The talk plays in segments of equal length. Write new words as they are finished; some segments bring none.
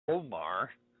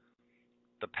Omar,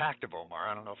 the Pact of Omar.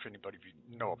 I don't know if anybody of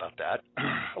you know about that.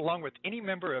 Along with any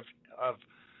member of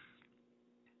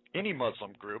any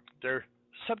Muslim group, their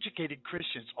subjugated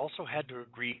Christians also had to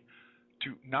agree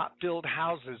to not build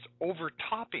houses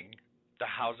overtopping the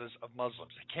houses of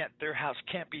Muslims. Their house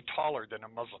can't be taller than a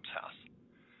Muslim's house.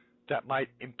 That might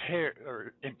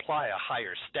imply a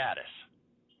higher status.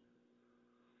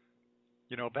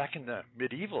 You know, back in the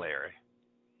medieval era,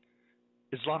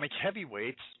 Islamic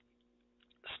heavyweights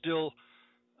still,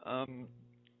 who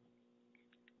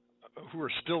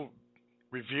are still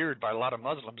revered by a lot of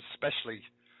Muslims, especially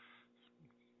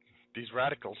these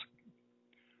radicals,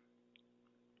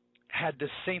 had this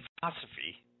same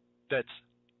philosophy that's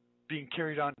being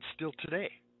carried on still today.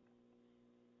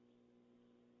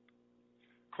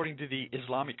 According to the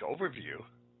Islamic overview,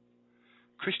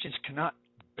 Christians cannot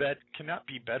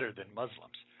be better than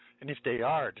Muslims. And if they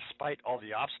are, despite all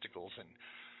the obstacles, and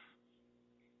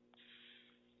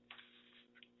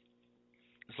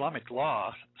Islamic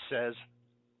law says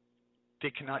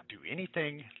they cannot do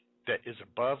anything that is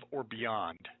above or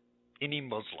beyond any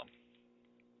Muslim.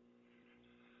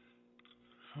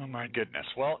 Oh my goodness.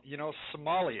 Well, you know,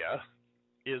 Somalia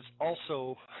is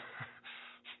also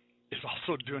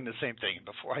doing the same thing.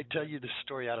 Before I tell you the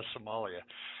story out of Somalia,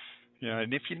 you know,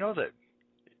 and if you know the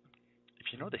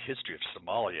history of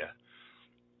Somalia,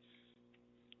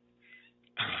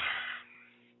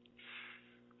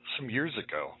 some years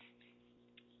ago,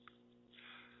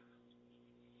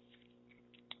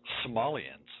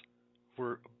 Somalians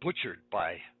were butchered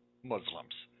by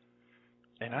Muslims.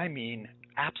 And I mean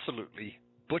absolutely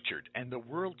butchered. And the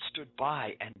world stood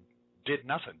by and did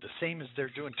nothing, the same as they're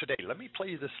doing today. Let me play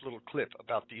you this little clip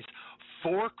about these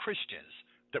 4 Christians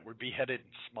that were beheaded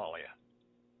in Somalia.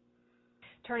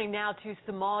 Turning now to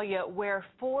Somalia, where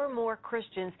 4 more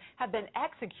Christians have been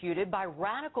executed by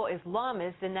radical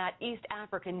Islamists in that East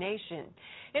African nation.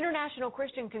 International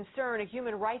Christian Concern, a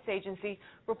human rights agency,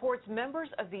 reports members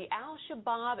of the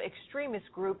Al-Shabaab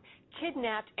extremist group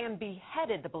kidnapped and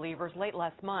beheaded the believers late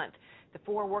last month. The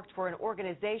 4 worked for an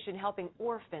organization helping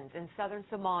orphans in southern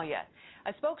Somalia.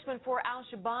 A spokesman for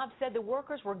Al-Shabaab said the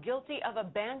workers were guilty of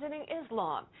abandoning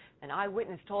Islam. An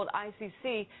eyewitness told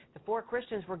ICC the 4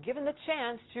 Christians were given the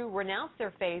chance to renounce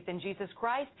their faith in Jesus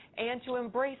Christ and to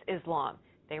embrace Islam.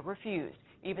 They refused,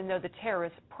 even though the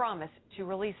terrorists promised to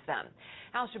release them.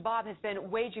 Al-Shabaab has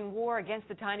been waging war against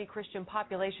the tiny Christian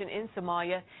population in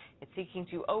Somalia. It's seeking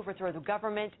to overthrow the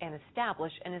government and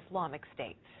establish an Islamic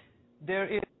state.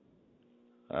 There is.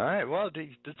 All right. Well,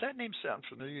 does that name sound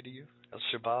familiar to you,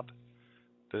 Al-Shabaab?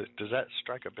 Does that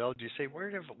strike a bell? Do you say, where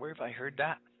have I heard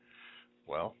that?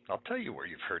 Well, I'll tell you where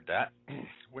you've heard that.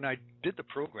 When I did the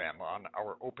program on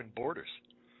our open borders,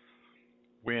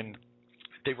 when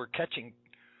they were catching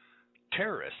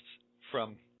terrorists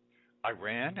from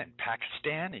Iran and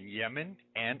Pakistan and Yemen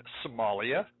and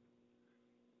Somalia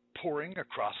pouring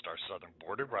across our southern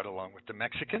border right along with the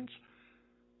Mexicans,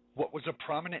 what was a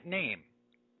prominent name?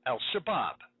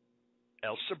 Al-Shabaab.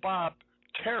 Al-Shabaab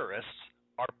terrorists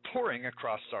are pouring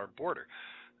across our border.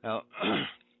 Now,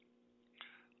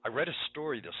 I read a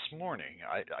story this morning.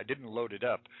 I didn't load it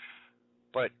up,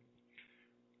 but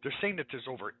they're saying that there's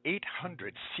over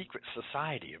 800 secret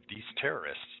society of these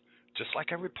terrorists, just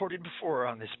like I reported before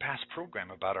on this past program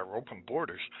about our open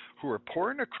borders, who are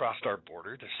pouring across our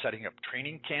border. They're setting up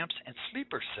training camps and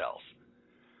sleeper cells.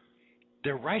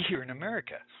 They're right here in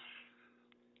America.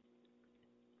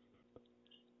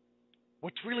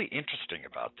 What's really interesting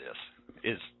about this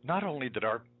is not only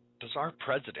does our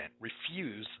president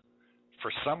refuse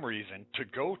for some reason to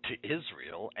go to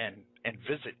Israel and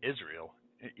visit Israel,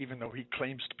 even though he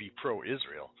claims to be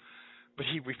pro-Israel, but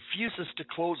he refuses to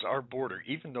close our border,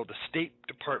 even though the State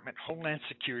Department, Homeland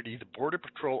Security, the Border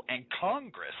Patrol, and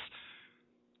Congress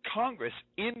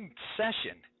in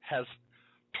session has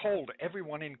told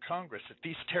everyone in Congress that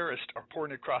these terrorists are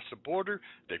pouring across the border.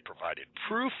 They provided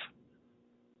proof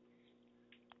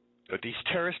that these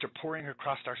terrorists are pouring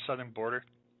across our southern border,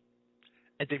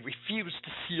 and they refuse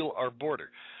to seal our border.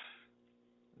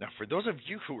 Now, for those of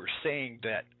you who are saying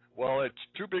that, well, it's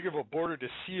too big of a border to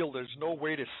seal, there's no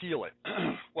way to seal it.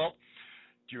 Well,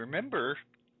 do you remember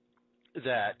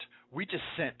that we just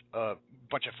sent a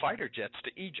bunch of fighter jets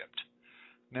to Egypt?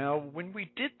 Now, when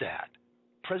we did that,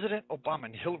 President Obama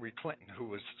and Hillary Clinton, who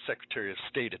was Secretary of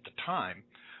State at the time,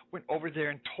 went over there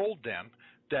and told them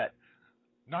that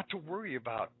not to worry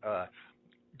about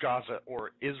Gaza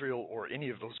or Israel or any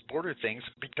of those border things,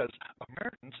 because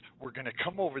Americans were going to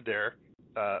come over there,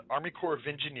 Army Corps of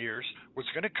Engineers was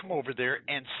going to come over there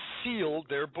and seal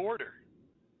their border.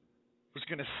 Was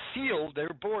going to seal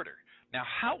their border. Now,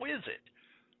 how is it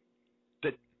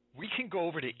that We can go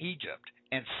over to Egypt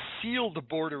and seal the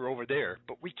border over there,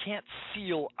 but we can't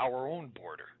seal our own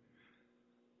border.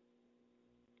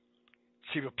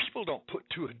 See, but people don't put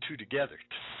two and two together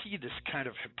to see this kind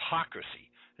of hypocrisy.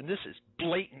 And this is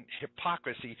blatant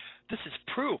hypocrisy. This is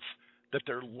proof that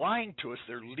they're lying to us.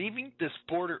 They're leaving this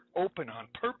border open on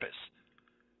purpose.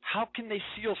 How can they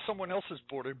seal someone else's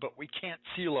border, but we can't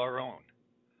seal our own?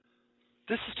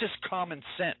 This is just common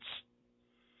sense.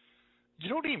 You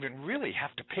don't even really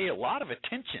have to pay a lot of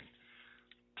attention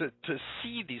to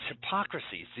see these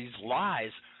hypocrisies, these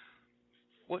lies.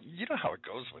 Well, you know how it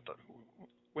goes with them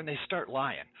when they start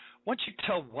lying. Once you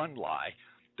tell one lie,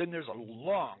 then there's a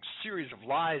long series of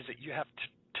lies that you have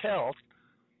to tell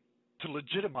to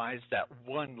legitimize that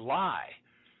one lie.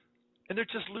 And they're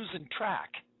just losing track.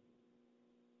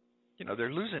 You know,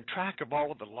 they're losing track of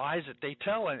all of the lies that they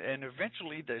tell, and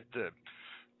eventually the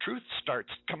truth starts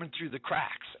coming through the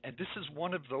cracks. And this is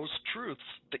one of those truths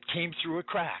that came through a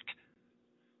crack.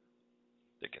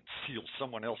 They can seal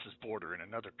someone else's border in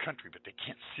another country, but they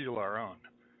can't seal our own.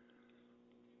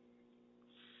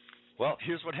 Well,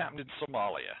 here's what happened in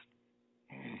Somalia.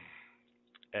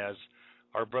 As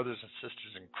our brothers and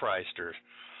sisters in Christ are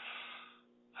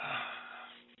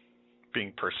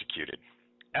being persecuted.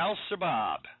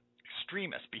 Al-Shabaab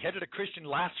extremists beheaded a Christian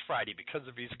last Friday because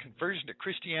of his conversion to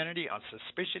Christianity on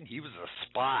suspicion he was a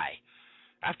spy.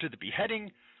 After the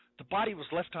beheading, the body was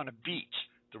left on a beach.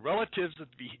 The relatives of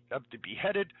the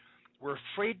beheaded were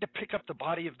afraid to pick up the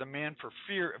body of the man for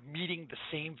fear of meeting the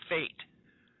same fate.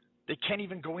 They can't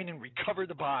even go in and recover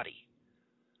the body.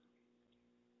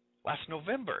 Last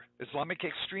November, Islamic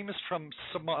extremists from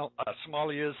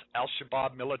Somalia's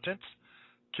Al-Shabaab militants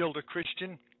killed a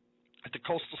Christian at the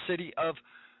coastal city of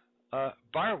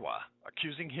Barwa,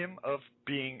 accusing him of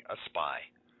being a spy.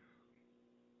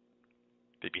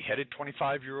 They beheaded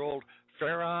 25-year-old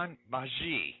Farhan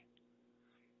Maji.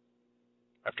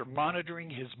 After monitoring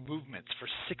his movements for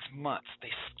 6 months, they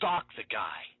stalked the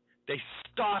guy. They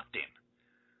stalked him.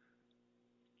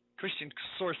 Christian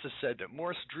sources said that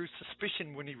Morris drew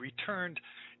suspicion when he returned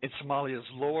in Somalia's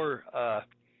lower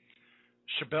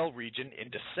Shabelle region in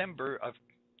December of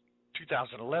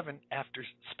 2011 after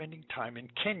spending time in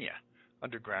Kenya.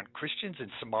 Underground Christians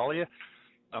in Somalia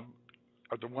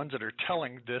are the ones that are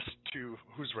telling this to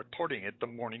who's reporting it, the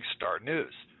Morning Star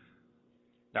News.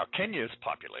 Now, Kenya's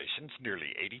population is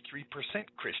nearly 83%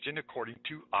 Christian, according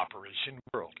to Operation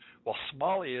World, while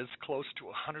Somalia is close to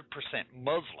 100%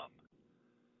 Muslim.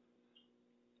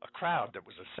 A crowd that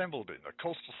was assembled in the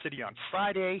coastal city on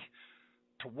Friday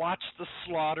to watch the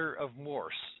slaughter of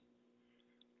Morse.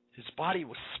 His body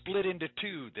was split into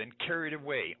two, then carried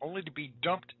away, only to be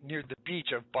dumped near the beach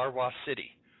of Barwa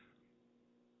City.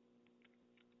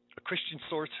 A Christian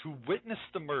source who witnessed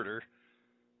the murder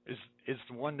is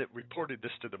the one that reported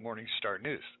this to the Morning Star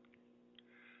News.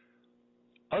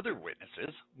 Other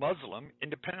witnesses, Muslim,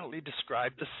 independently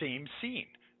described the same scene.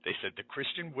 They said the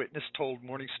Christian witness told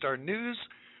Morning Star News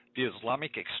the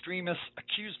Islamic extremists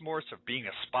accused Morse of being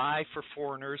a spy for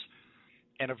foreigners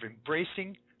and of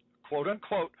embracing,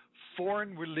 quote-unquote,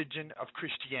 foreign religion of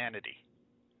Christianity.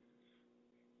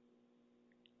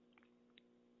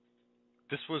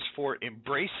 This was for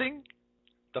embracing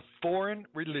the foreign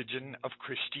religion of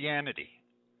Christianity.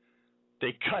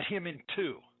 They cut him in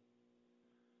two.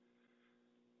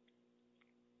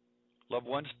 Loved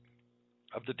ones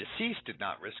of the deceased did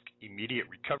not risk immediate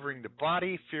recovering the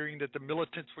body, fearing that the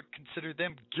militants would consider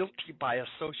them guilty by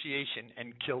association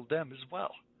and kill them as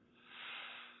well.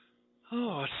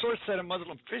 A source said a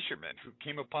Muslim fisherman who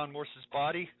came upon Morse's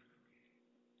body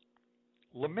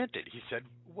lamented. He said,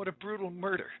 "What a brutal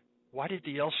murder. Why did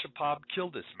the Al-Shabaab kill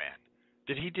this man?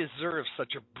 Did he deserve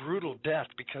such a brutal death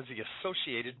because he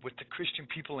associated with the Christian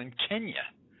people in Kenya?"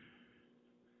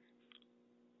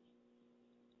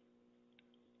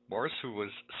 Morris, who was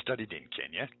studied in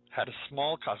Kenya, had a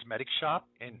small cosmetic shop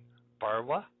in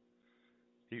Barwa.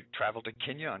 He traveled to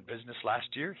Kenya on business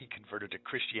last year. He converted to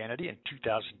Christianity in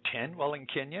 2010 while in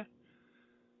Kenya.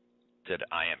 Said,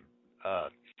 "I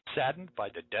am saddened by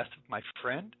the death of my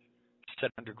friend,"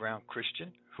 said underground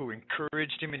Christian, who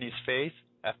encouraged him in his faith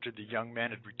after the young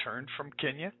man had returned from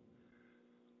Kenya.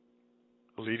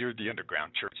 The leader of the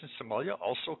underground church in Somalia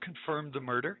also confirmed the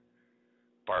murder.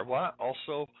 Barwa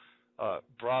also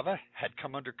Brava had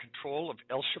come under control of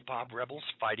El-Shabaab rebels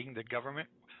fighting the government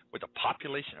with a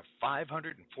population of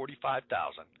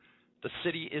 545,000. The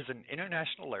city is an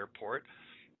international airport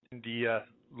in the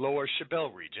lower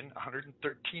Shabelle region,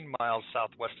 113 miles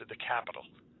southwest of the capital.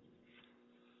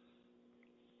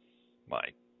 My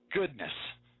goodness.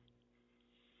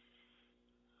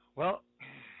 Well,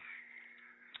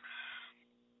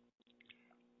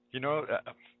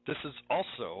 This is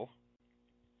also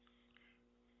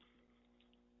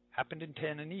happened in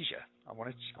Tanzania. I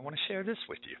want to share this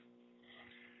with you.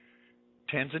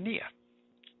 Tanzania.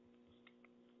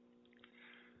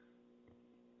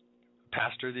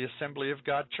 Pastor of the Assembly of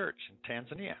God Church in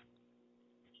Tanzania.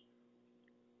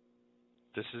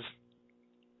 This is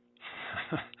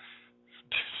this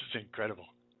is incredible.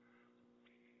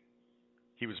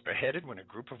 He was beheaded when a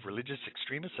group of religious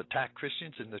extremists attacked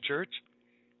Christians in the church.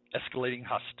 Escalating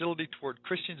hostility toward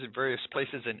Christians in various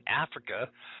places in Africa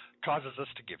causes us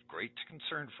to give great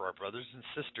concern for our brothers and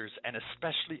sisters, and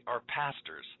especially our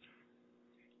pastors.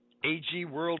 AG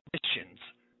World Missions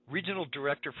Regional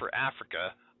Director for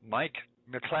Africa, Mike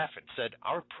McLaughlin, said,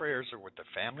 "Our prayers are with the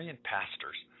family and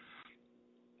pastors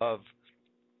of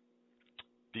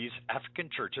these African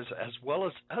churches, as well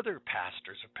as other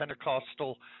pastors of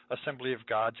Pentecostal Assembly of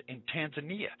God in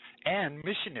Tanzania and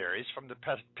missionaries from the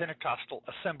Pentecostal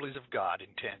Assemblies of God in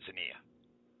Tanzania."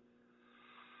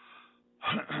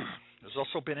 There's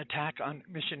also been attack on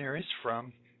missionaries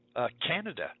from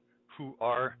Canada who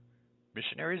are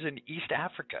missionaries in East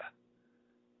Africa.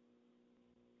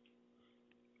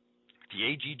 The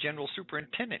AG General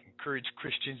Superintendent encouraged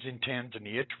Christians in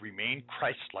Tanzania to remain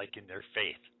Christ-like in their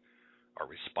faith. Our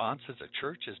response as a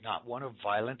church is not one of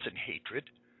violence and hatred,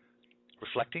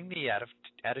 reflecting the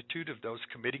attitude of those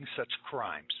committing such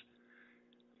crimes,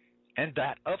 and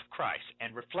that of Christ,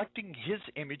 and reflecting his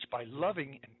image by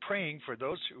loving and praying for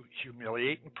those who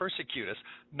humiliate and persecute us,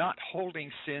 not holding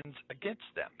sins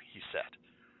against them, he said.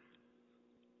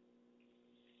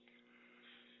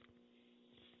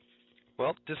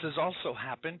 Well, this has also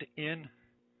happened in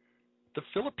the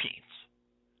Philippines,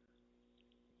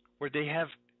 where they have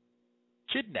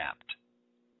kidnapped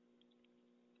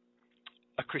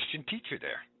a Christian teacher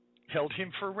there, held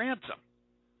him for ransom.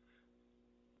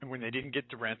 And when they didn't get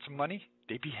the ransom money,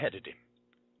 they beheaded him.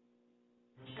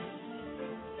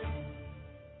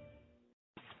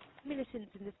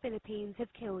 Militants in the Philippines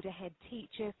have killed a head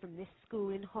teacher from this school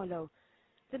in Jolo.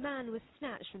 The man was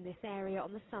snatched from this area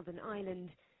on the southern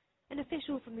island. An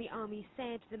official from the army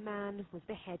said the man was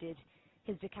beheaded.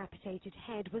 His decapitated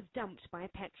head was dumped by a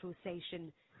petrol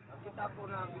station.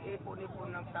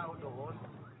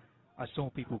 I saw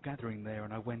people gathering there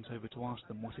and I went over to ask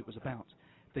them what it was about.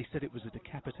 They said it was a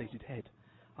decapitated head.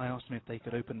 I asked them if they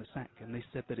could open the sack and they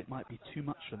said that it might be too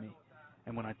much for me.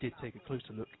 And when I did take a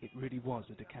closer look, it really was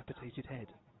a decapitated head.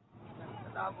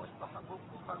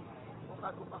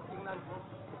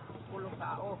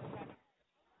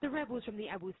 The rebels from the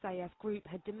Abu Sayyaf group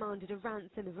had demanded a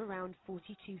ransom of around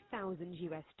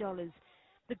 $42,000.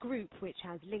 The group, which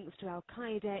has links to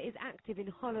Al-Qaeda, is active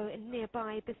in Jolo and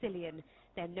nearby Basilian.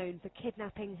 They're known for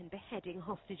kidnapping and beheading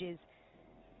hostages.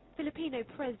 Filipino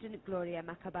President Gloria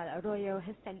Macapagal-Arroyo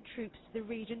has sent troops to the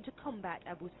region to combat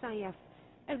Abu Sayyaf.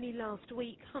 Only last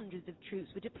week, hundreds of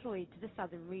troops were deployed to the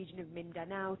southern region of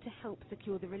Mindanao to help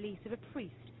secure the release of a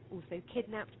priest, also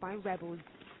kidnapped by rebels.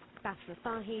 Basma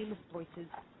Fahim, Reuters.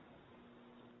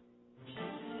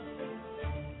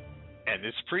 And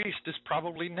this priest is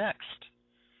probably next.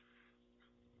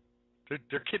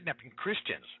 They're kidnapping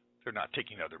Christians. They're not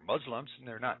taking other Muslims, and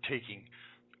they're not taking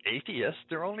atheists.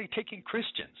 They're only taking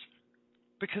Christians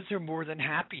because they're more than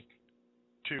happy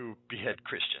to behead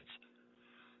Christians.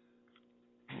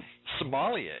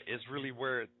 Somalia is really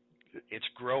where it's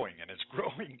growing, and it's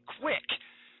growing quick.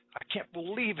 I can't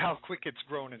believe how quick it's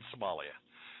grown in Somalia.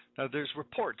 Now, there's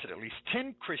reports that at least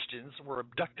 10 Christians were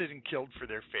abducted and killed for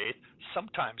their faith,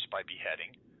 sometimes by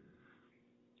beheading.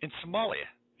 In Somalia,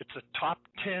 it's a top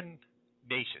 10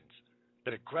 nations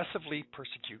that aggressively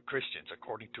persecute Christians,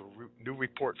 according to a new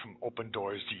report from Open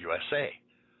Doors to USA.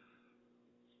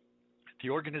 The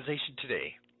organization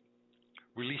today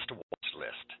released a watch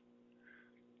list.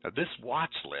 Now, this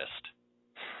watch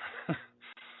list,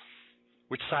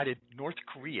 which cited North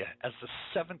Korea as the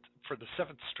seventh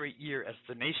straight year as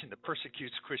the nation that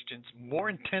persecutes Christians more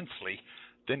intensely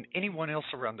than anyone else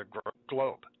around the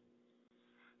globe.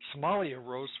 Somalia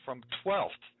rose from 12th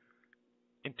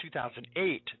in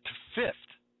 2008 to 5th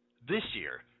this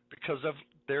year because of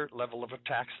their level of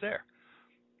attacks there.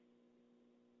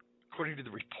 According to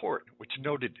the report, which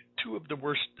noted two of the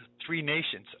worst three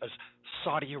nations as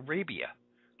Saudi Arabia,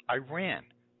 Iran,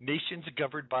 nations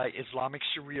governed by Islamic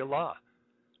Sharia law,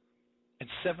 and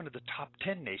 7 of the top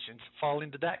 10 nations fall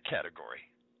into that category.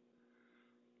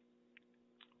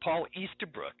 Paul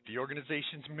Easterbrook, the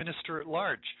organization's minister at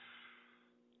large,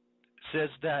 says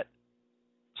that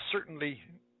certainly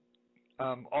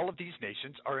all of these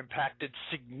nations are impacted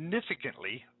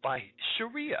significantly by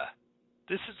Sharia.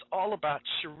 This is all about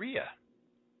Sharia.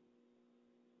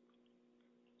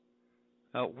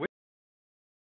 Uh,